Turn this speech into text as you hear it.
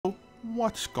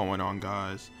What's going on,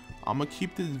 guys? I'm gonna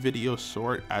keep this video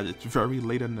short as it's very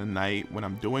late in the night when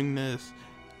I'm doing this,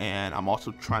 and I'm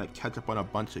also trying to catch up on a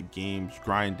bunch of games,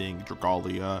 grinding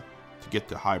Dragalia to get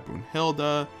to High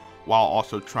Brunhilde, while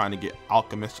also trying to get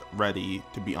Alchemist ready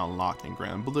to be unlocked in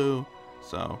Grand Blue.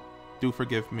 So do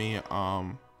forgive me.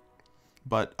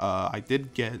 But I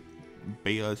did get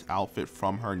Bea's outfit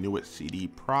from her newest CD,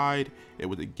 Pride. It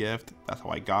was a gift. That's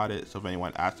how I got it. So if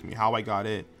anyone asks me how I got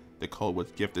it, the code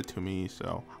was gifted to me.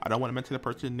 So I don't want to mention the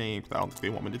person's name because I don't think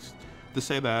they want me to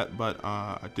say that, but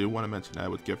I do want to mention that it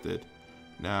was gifted.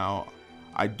 Now,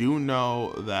 I do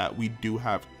know that we do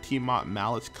have Tiamat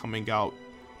Malice coming out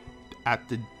at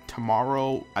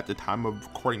tomorrow at the time of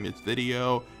recording this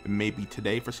video. It may be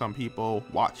today for some people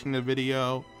watching the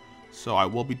video. So I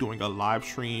will be doing a live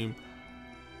stream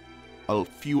a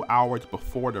few hours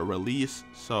before the release.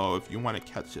 So if you want to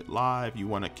catch it live, you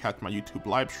want to catch my YouTube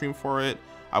live stream for it,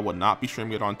 I will not be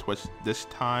streaming it on Twitch this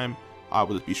time. I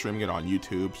will be streaming it on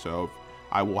YouTube. So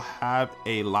I will have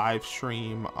a live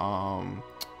stream,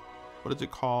 what is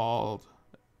it called?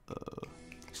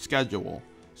 Schedule.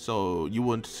 So you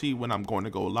will see when I'm going to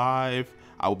go live.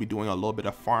 I will be doing a little bit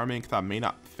of farming because I may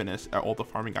not finish all the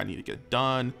farming I need to get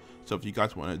done. So if you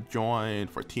guys want to join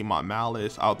for Tiamat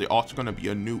Malice, there's also going to be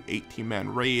a new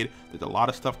 18-man raid. There's a lot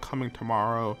of stuff coming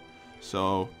tomorrow.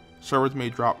 So servers may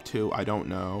drop too, I don't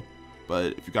know.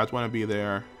 But if you guys want to be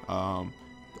there,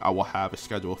 I will have a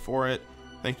schedule for it.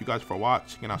 Thank you guys for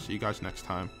watching, and I'll see you guys next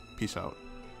time. Peace out.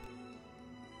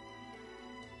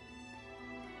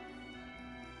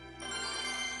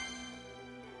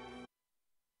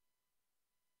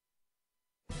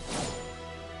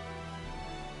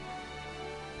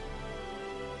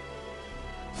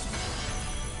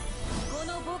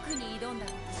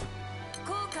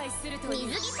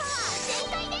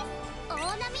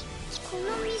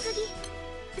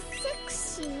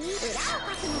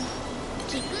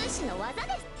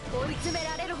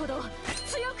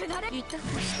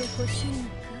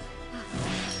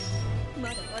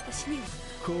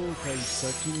後悔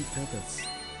先に立たずか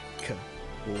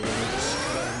俺の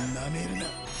力をなめるな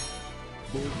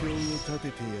墓標を立て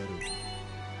てやる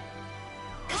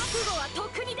覚悟はとっ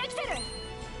くにできてる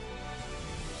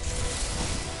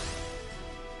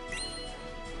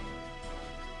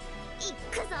行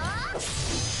くぞ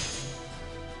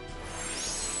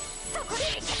そこ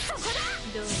でそこだ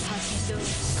どうどう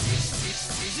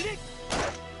しずれ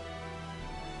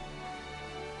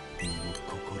身も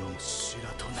心も白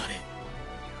となれ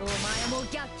お前も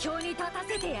逆境に立た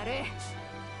せてやる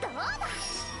どうだよ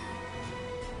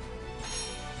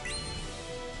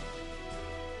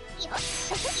っ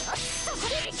そこ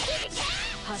では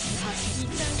し一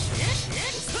旦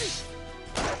遅い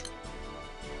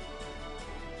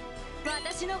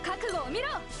私の覚悟を見ろ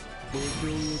墓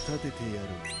標を立ててやる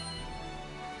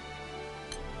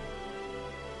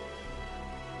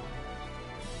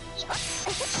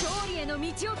勝利への道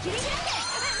を切り開け向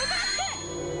かっ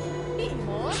て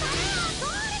妹のアソー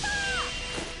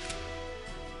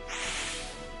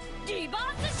ルドリバー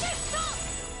スシフト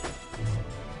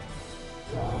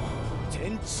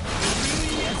天地狂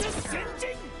いやす先人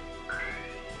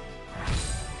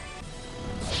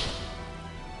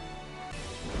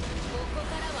ここ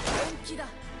からは本気だ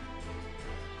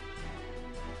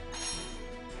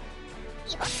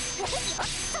そこ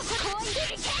を入れ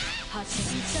て走り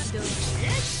だどう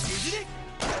しずれ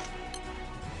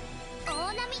大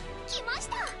波来まし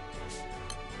た墓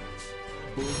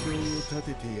標を立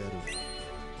ててやる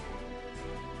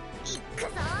行くぞ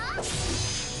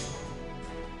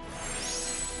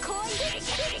こいで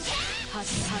は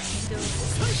しどう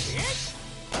し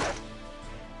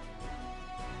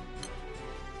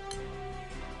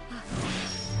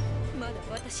まだ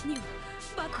私には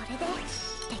これで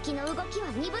敵の動き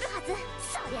は鈍るはず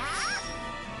そりゃあ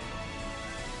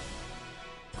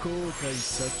後悔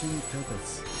先に立た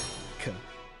ずか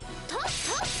とこい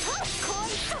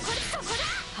そこ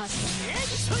だはし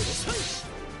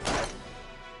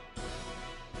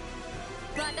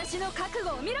私の覚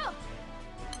悟を見ろ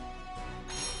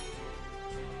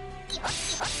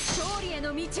勝利へ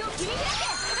の道を切り開け向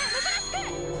かって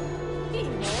リ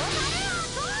モータルア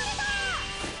ソール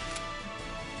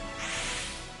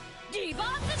ドリバ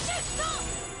ースシフト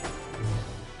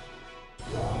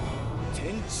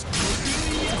天地狂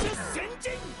いやす先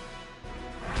人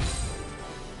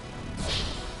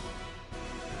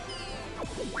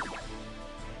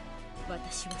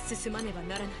私は進まねば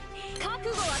ならない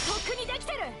覚悟はとっくにでき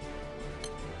てる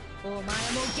お前も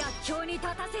逆境に立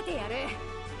たせてやる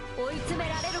追い詰め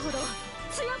られるほど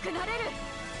強くなれる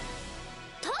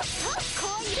とこ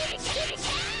いでいた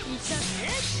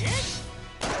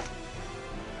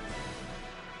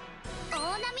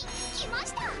来ま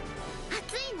した。暑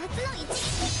い夏の一撃。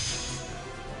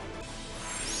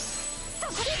そ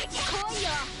こで来いよ。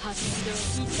発動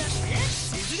いた。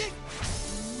沈れ。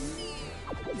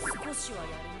少しはや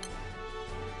る。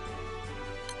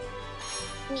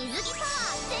水着パワ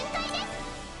ー全開です。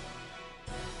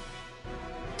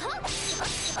と来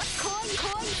い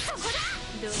そこだ。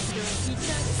どんどんい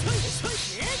た。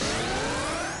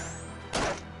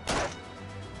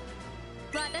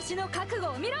私の覚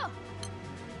悟を見ろ。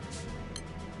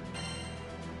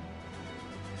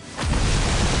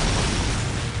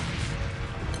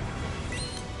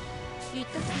痛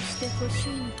くしてほし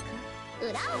いのか。裏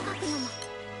をかくのも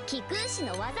貴空士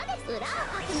の技です。裏をか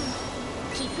くのも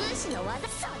貴空士の技。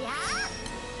そりゃあ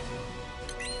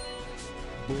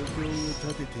墓標を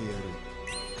立ててやる。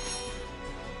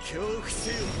恐怖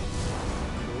せよ。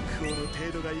国王の程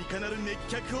度がいかなる熱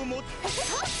脚を持って。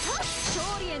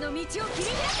勝利への道を切り開け。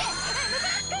ムカ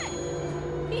つく。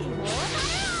イモータル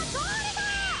アソー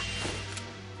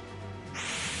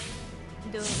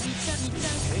ルド。どういた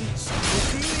戦士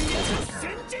国民や先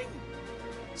人。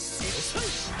失敗。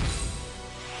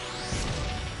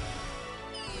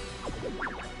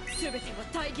全ては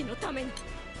大義のために。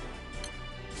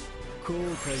後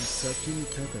悔先に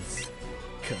立たずか。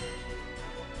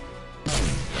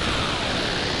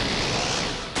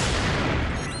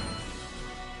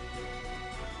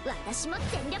私も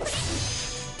全力で。て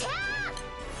あ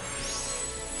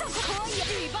そこ来いよ。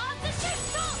リバースシフ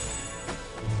ト。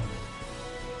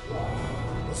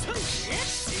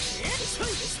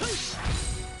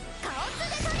カオス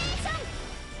デトネーション。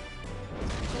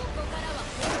ここからは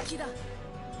本気だ。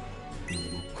身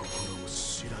の心を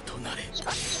白となれ。来いそ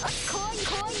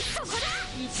こだ。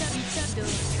いたどう。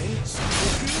天使国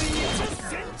民や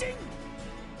先人。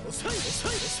遅い。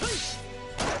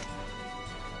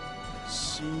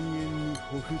深淵にほ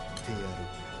ふってやる。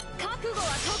覚悟は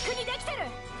とっくにできてる。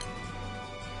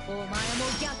お前も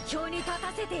逆境に立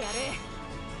たせてやる。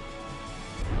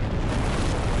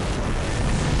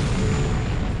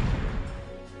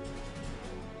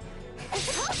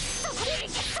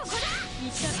そこだ。い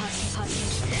たはず。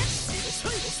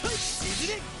遅い。沈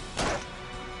れ。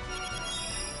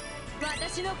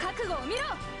私の覚悟を見ろ。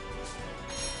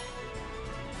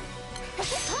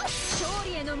勝利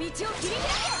への道を切り開け。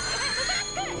ムカ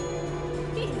つく。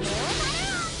イモータル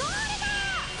アソー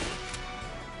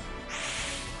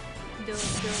ルド。どう天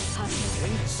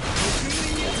使国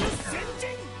民や先人。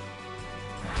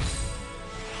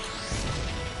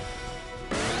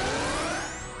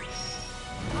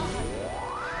こ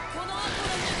の後の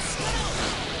力を。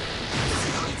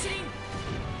一輪。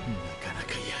なかなか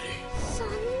やる。そん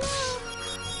な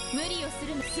無理をする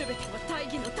の。全ては大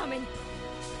義のために。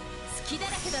隙だ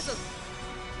らけだぞ。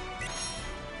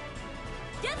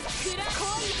やっくらこ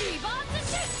いリバース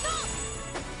シフト。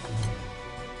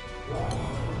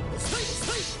遅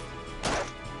い。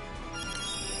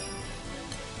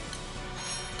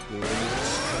俺の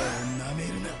力をなめる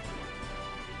な。は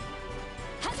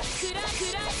っくら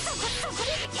そこで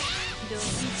行け。どうい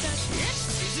た。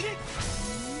沈れ。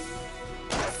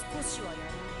少しはやる。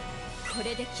これ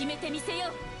で決めてみせよう。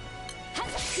はっ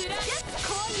くら来い。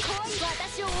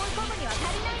私を追い込むには足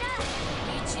りないな。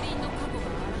一輪の過去があ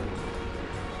らん。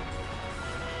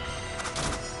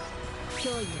脅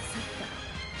威は去った。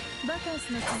バカン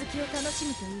スの続きを楽し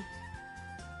むといい。